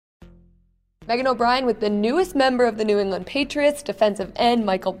Megan O'Brien with the newest member of the New England Patriots, defensive end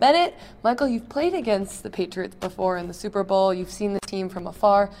Michael Bennett. Michael, you've played against the Patriots before in the Super Bowl. You've seen the team from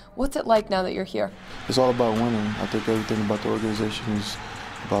afar. What's it like now that you're here? It's all about winning. I think everything about the organization is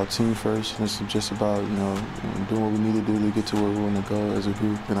about team first, and it's just about, doing what we need to do to get to where we want to go as a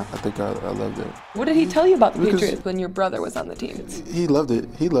group, and I think I love that. What did he tell you about the Patriots when your brother was on the team? He loved it.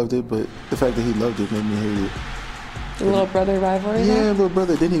 He loved it, but the fact that he loved it made me hate it. The little brother rivalry? Yeah, little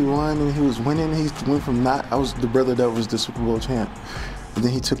brother. Then he won, and he was winning. He went from I was the brother that was the Super Bowl champ. And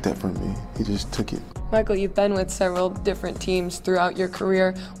then he took that from me. He just took it. Michael, you've been with several different teams throughout your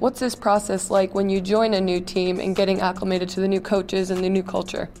career. What's this process like when you join a new team and getting acclimated to the new coaches and the new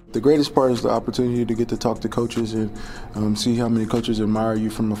culture? The greatest part is the opportunity to get to talk to coaches and see how many coaches admire you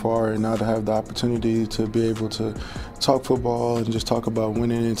from afar, and now to have the opportunity to be able to talk football and just talk about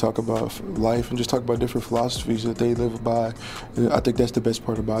winning and talk about life and just talk about different philosophies that they live by. And I think that's the best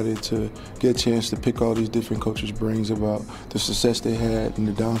part about it, to get a chance to pick all these different coaches' brains about the success they had and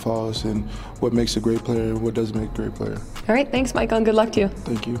the downfalls and what makes a great player and what doesn't make a great player. All right, thanks, Michael, and good luck to you.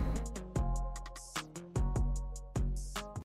 Thank you.